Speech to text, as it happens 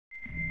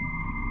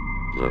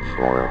The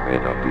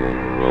formidable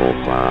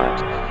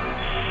robot.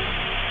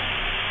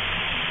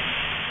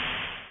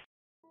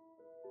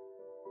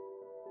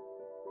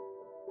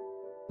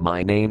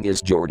 My name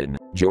is Jordan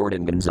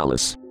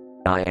Gonzalez.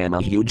 I am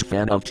a huge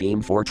fan of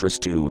Team Fortress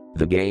 2,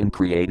 the game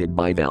created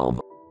by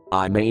Valve.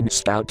 I main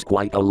Scout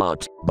quite a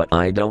lot, but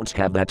I don't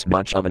have that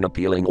much of an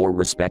appealing or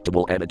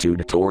respectable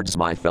attitude towards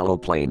my fellow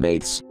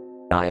playmates.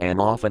 I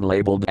am often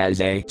labeled as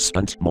a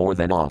stunt more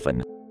than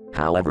often.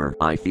 However,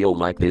 I feel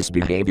like this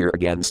behavior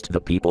against the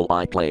people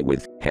I play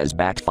with has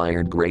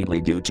backfired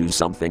greatly due to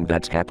something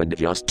that happened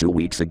just 2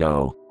 weeks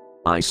ago.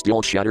 I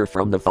still shudder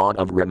from the thought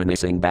of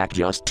reminiscing back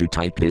just to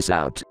type this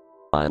out.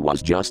 I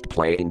was just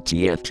playing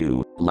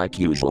TF2, like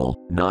usual,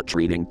 not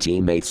treating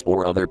teammates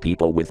or other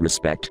people with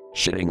respect,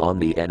 shitting on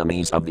the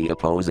enemies of the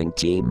opposing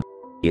team.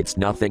 It's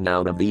nothing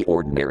out of the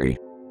ordinary.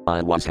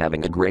 I was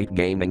having a great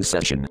gaming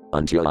session,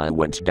 until I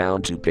went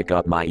down to pick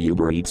up my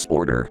Uber Eats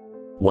order.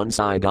 Once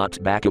I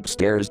got back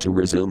upstairs to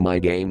resume my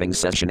gaming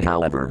session,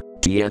 however,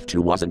 TF2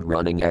 wasn't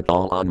running at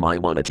all on my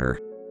monitor.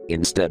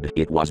 Instead,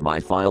 it was my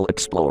file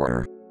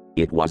explorer.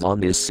 It was on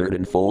this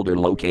certain folder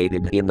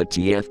located in the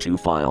TF2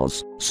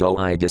 files, so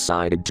I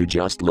decided to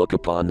just look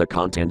upon the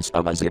contents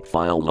of a zip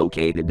file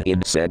located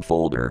in said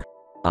folder.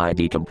 I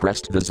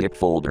decompressed the zip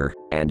folder,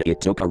 and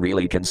it took a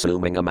really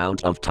consuming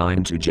amount of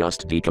time to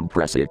just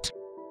decompress it.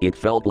 It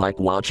felt like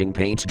watching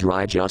paint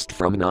dry just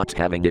from not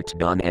having it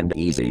done and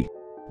easy.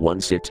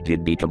 Once it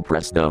did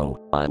decompress though,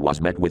 I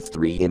was met with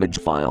 3 image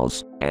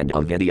files, and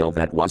a video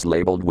that was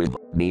labeled with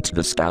Meet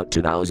the Scout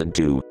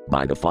 2002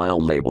 by the file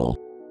label.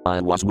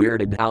 I was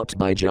weirded out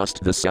by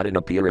just the sudden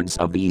appearance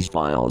of these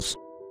files.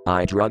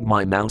 I dragged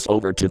my mouse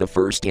over to the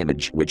first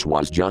image, which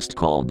was just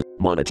called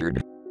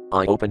Monitored.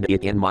 I opened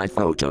it in my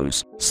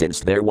photos, since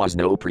there was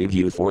no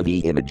preview for the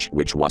image,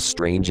 which was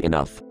strange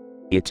enough.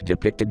 It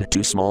depicted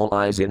 2 small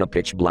eyes in a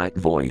pitch black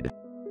void.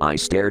 I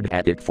stared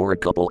at it for a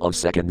couple of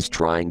seconds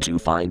trying to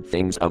find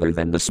things other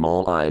than the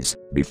small eyes,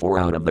 before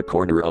out of the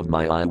corner of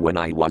my eye when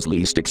I was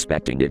least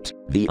expecting it,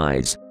 the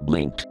eyes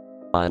blinked.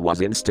 I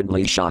was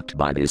instantly shocked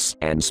by this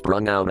and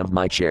sprung out of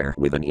my chair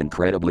with an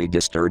incredibly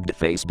disturbed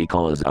face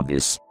because of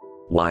this.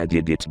 Why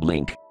did it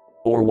blink?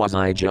 Or was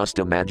I just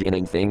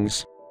imagining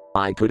things?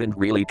 I couldn't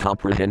really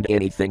comprehend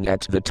anything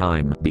at the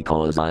time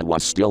because I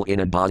was still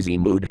in a buzzy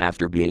mood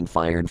after being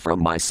fired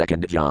from my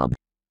second job.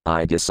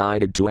 I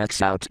decided to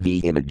X out the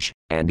image,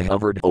 and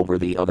hovered over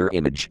the other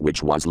image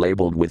which was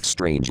labeled with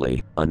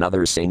strangely,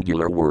 another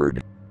singular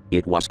word.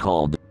 It was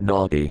called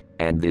Naughty,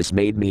 and this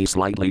made me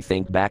slightly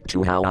think back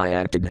to how I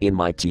acted in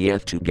my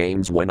TF2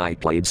 games when I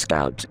played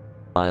Scout.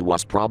 I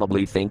was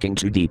probably thinking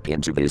too deep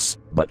into this,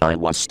 but I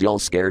was still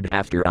scared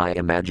after I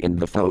imagined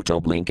the photo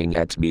blinking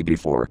at me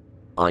before.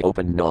 I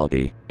opened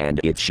Naughty, and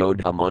it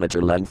showed a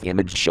monitor-length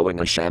image showing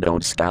a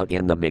shadowed Scout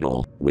in the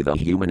middle, with a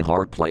human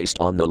heart placed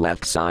on the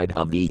left side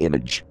of the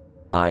image.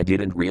 I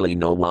didn't really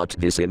know what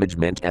this image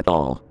meant at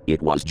all.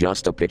 It was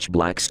just a pitch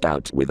black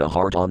Scout with a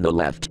heart on the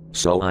left,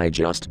 so I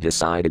just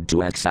decided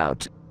to X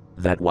out.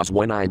 That was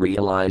when I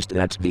realized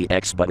that the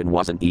X button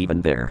wasn't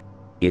even there.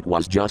 It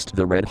was just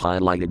the red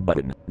highlighted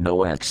button,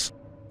 no X.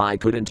 I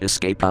couldn't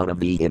escape out of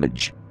the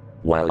image.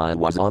 While I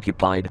was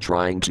occupied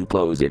trying to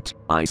close it,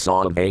 I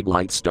saw a vague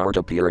light start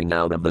appearing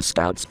out of the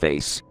Scout's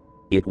face.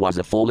 It was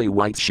a fully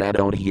white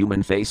shadowed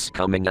human face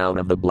coming out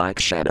of the black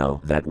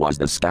shadow that was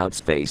the Scout's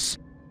face.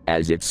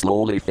 As it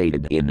slowly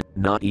faded in,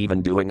 not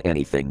even doing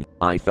anything,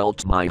 I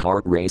felt my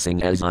heart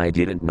racing as I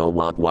didn't know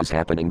what was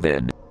happening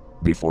then.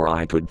 Before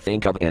I could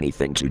think of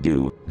anything to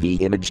do, the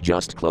image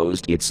just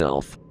closed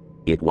itself.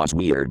 It was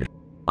weird.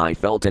 I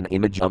felt an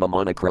image of a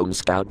monochrome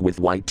Scout with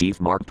white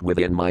teeth marked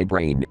within my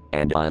brain,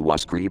 and I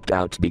was creeped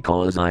out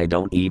because I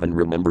don't even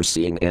remember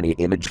seeing any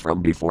image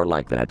from before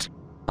like that.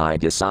 I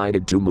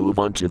decided to move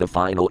on to the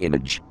final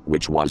image,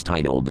 which was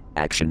titled,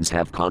 Actions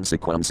Have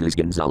Consequences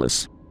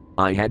Gonzalez.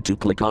 I had to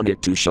click on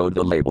it to show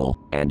the label,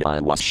 and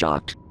I was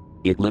shocked.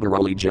 It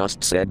literally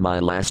just said my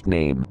last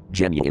name,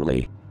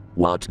 genuinely.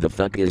 What the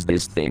fuck is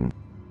this thing?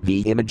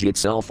 The image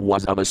itself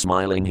was of a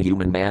smiling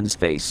human man's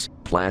face,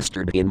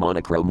 plastered in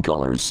monochrome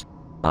colors.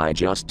 I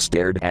just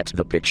stared at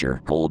the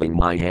picture, holding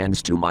my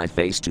hands to my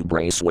face to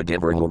brace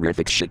whatever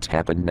horrific shit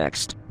happened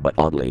next, but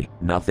oddly,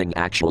 nothing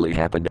actually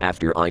happened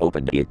after I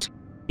opened it.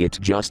 It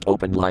just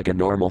opened like a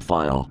normal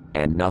file,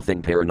 and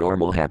nothing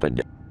paranormal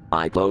happened.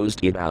 I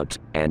closed it out,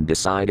 and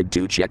decided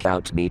to check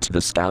out Meet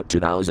the Scout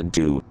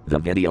 2002, the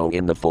video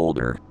in the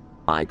folder.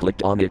 I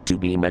clicked on it to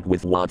be met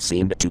with what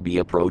seemed to be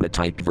a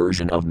prototype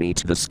version of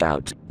Meet the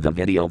Scout, the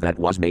video that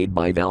was made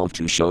by Valve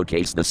to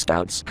showcase the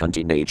Scout's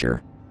cunty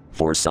nature.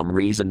 For some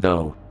reason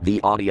though,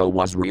 the audio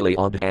was really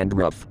odd and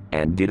rough,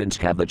 and didn't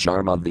have the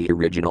charm of the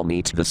original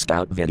Meet the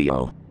Scout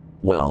video.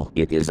 Well,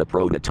 it is a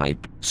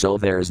prototype, so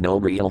there's no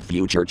real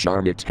future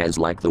charm it has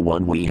like the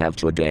one we have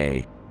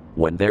today.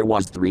 When there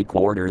was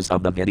 3/4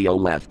 of the video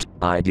left,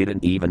 I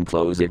didn't even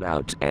close it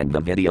out and the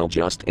video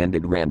just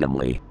ended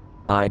randomly.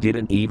 I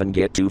didn't even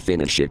get to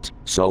finish it,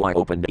 so I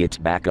opened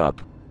it back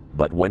up.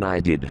 but when I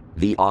did,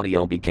 the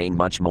audio became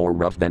much more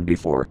rough than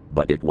before,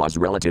 but it was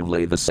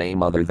relatively the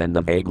same other than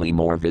the vaguely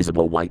more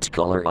visible white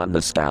color on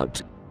the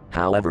spout.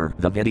 However,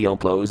 the video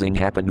closing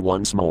happened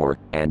once more,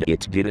 and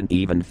it didn't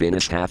even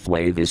finish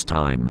halfway this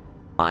time.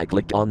 I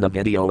clicked on the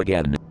video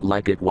again,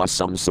 like it was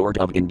some sort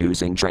of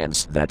inducing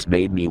trance that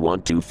made me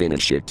want to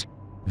finish it.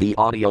 The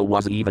audio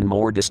was even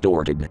more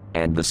distorted,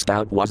 and the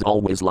spout was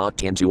always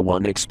locked into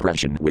one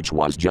expression, which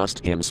was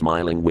just him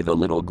smiling with a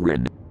little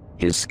grin.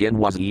 His skin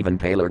was even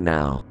paler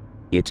now.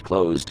 It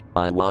closed.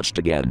 I watched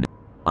again.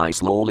 I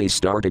slowly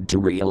started to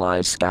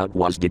realize spout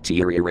was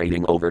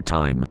deteriorating over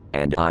time,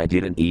 and I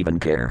didn't even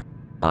care.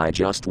 I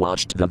just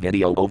watched the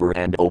video over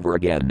and over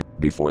again,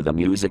 before the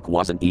music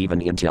wasn't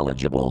even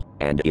intelligible,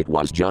 and it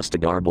was just a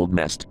garbled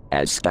mess,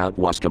 as spout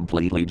was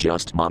completely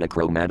just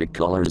monochromatic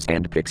colors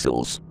and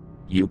pixels.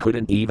 You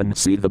couldn't even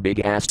see the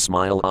big-ass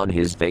smile on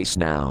his face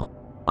now.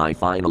 I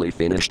finally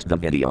finished the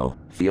video,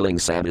 feeling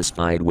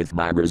satisfied with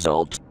my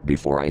result,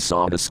 before I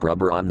saw the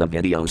scrubber on the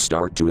video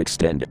start to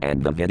extend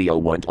and the video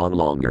went on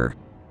longer.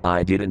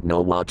 I didn't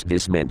know what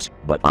this meant,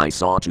 but I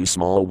saw 2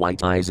 small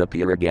white eyes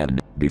appear again,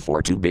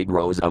 before 2 big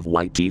rows of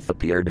white teeth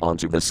appeared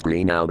onto the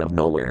screen out of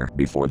nowhere,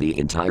 before the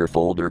entire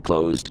folder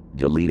closed,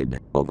 deleted,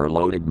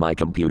 overloaded my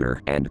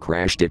computer, and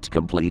crashed it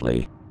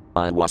completely.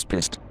 I was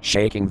pissed,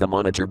 shaking the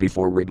monitor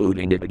before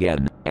rebooting it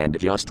again, and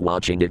just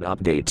watching it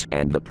update,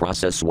 and the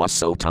process was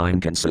so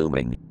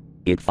time-consuming.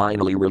 It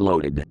finally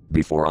reloaded,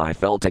 before I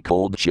felt a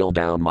cold chill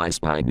down my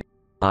spine.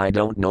 I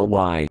don't know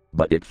why,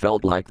 but it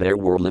felt like there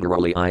were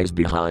literally eyes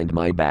behind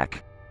my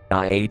back.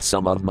 I ate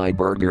some of my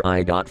burger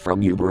I got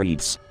from Uber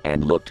Eats,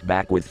 and looked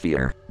back with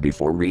fear,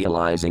 before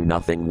realizing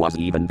nothing was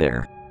even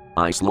there.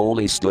 I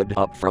slowly stood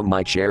up from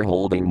my chair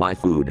holding my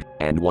food,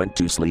 and went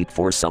to sleep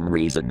for some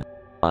reason.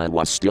 I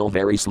was still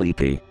very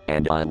sleepy,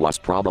 and I was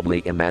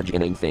probably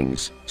imagining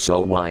things,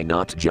 so why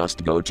not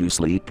just go to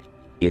sleep?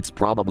 It's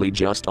probably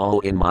just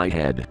all in my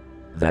head.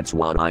 That's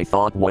what I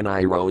thought when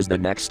I rose the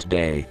next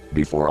day,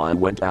 before I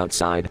went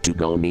outside to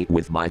go meet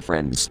with my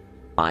friends.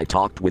 I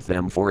talked with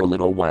them for a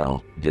little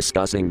while,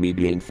 discussing me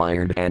being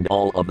fired and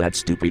all of that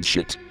stupid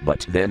shit,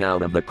 but then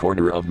out of the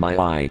corner of my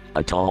eye,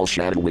 a tall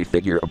shadowy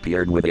figure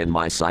appeared within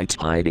my sight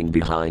hiding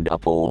behind a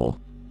pole.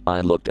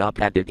 I looked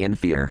up at it in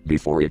fear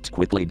before it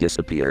quickly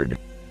disappeared.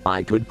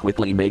 I could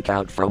quickly make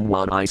out from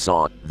what I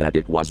saw that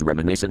it was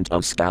reminiscent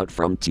of Scout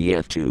from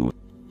TF2.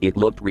 It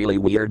looked really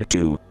weird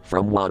too,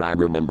 from what I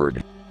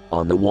remembered.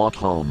 On the walk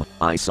home,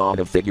 I saw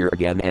the figure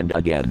again and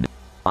again.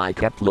 I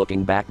kept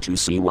looking back to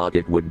see what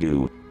it would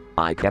do.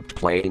 I kept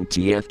playing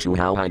TF2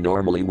 how I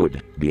normally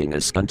would, being a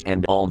skunt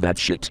and all that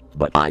shit,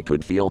 but I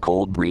could feel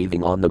cold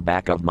breathing on the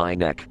back of my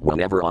neck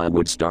whenever I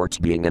would start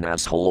being an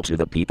asshole to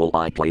the people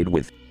I played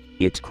with.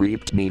 It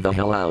creeped me the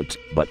hell out,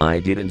 but I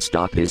didn't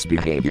stop this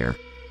behavior.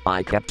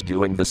 I kept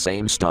doing the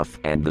same stuff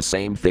and the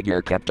same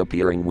figure kept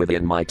appearing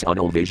within my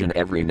tunnel vision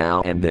every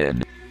now and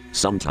then.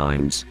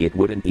 Sometimes it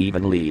wouldn't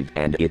even leave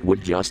and it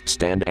would just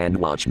stand and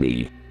watch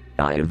me.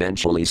 I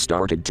eventually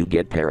started to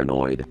get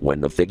paranoid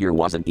when the figure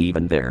wasn't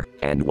even there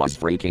and was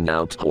freaking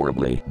out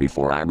horribly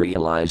before I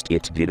realized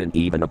it didn't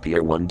even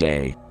appear one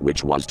day,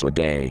 which was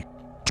today.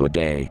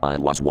 Today I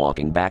was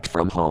walking back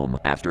from home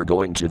after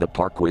going to the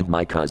park with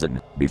my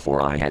cousin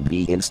before I had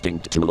the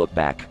instinct to look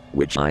back,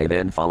 which I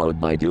then followed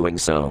by doing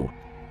so.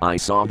 I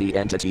saw the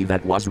entity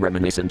that was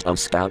reminiscent of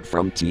Scout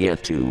from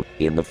TF2,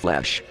 in the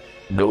flesh.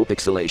 No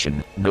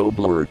pixelation, no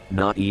blur,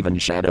 not even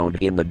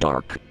shadowed in the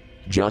dark.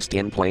 Just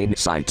in plain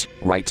sight,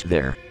 right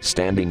there,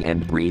 standing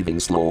and breathing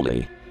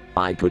slowly.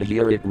 I could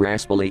hear it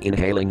raspily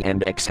inhaling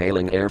and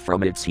exhaling air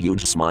from its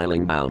huge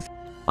smiling mouth.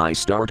 I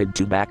started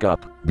to back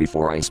up,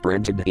 before I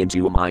sprinted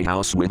into my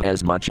house with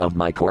as much of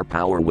my core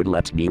power would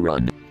let me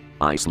run.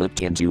 I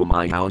slipped into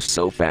my house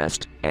so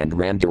fast, and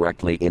ran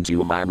directly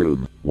into my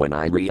room, when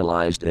I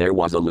realized there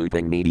was a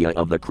looping media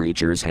of the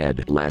creature's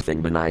head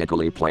laughing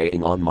maniacally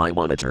playing on my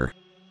monitor.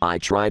 I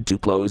tried to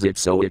close it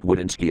so it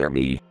wouldn't hear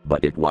me,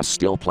 but it was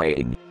still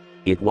playing.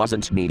 It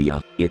wasn't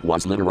media, it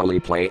was literally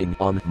playing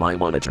on my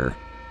monitor.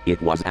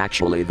 It was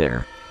actually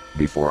there.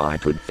 Before I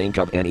could think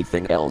of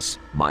anything else,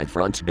 my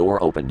front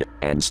door opened,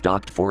 and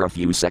stopped for a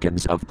few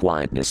seconds of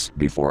quietness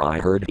before I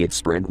heard it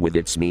sprint with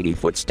its meaty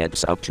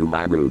footsteps up to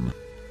my room.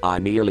 I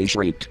nearly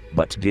shrieked,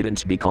 but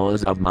didn't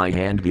because of my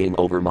hand being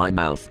over my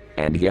mouth,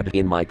 and hid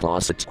in my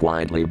closet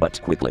quietly but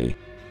quickly.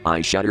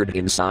 I shuddered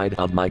inside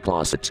of my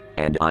closet,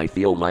 and I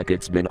feel like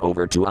it's been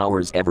over 2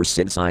 hours ever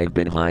since I've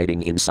been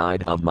hiding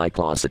inside of my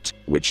closet,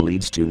 which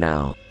leads to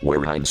now,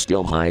 where I'm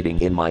still hiding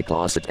in my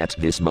closet at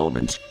this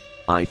moment.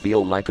 I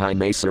feel like I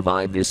may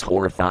survive this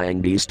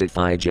horrifying beast if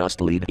I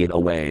just lead it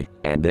away,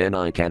 and then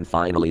I can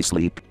finally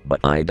sleep, but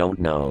I don't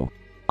know.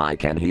 I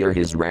can hear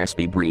his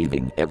raspy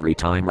breathing every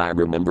time I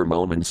remember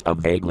moments of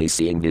vaguely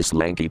seeing this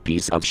lanky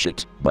piece of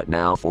shit, but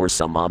now for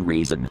some odd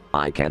reason,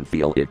 I can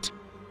feel it.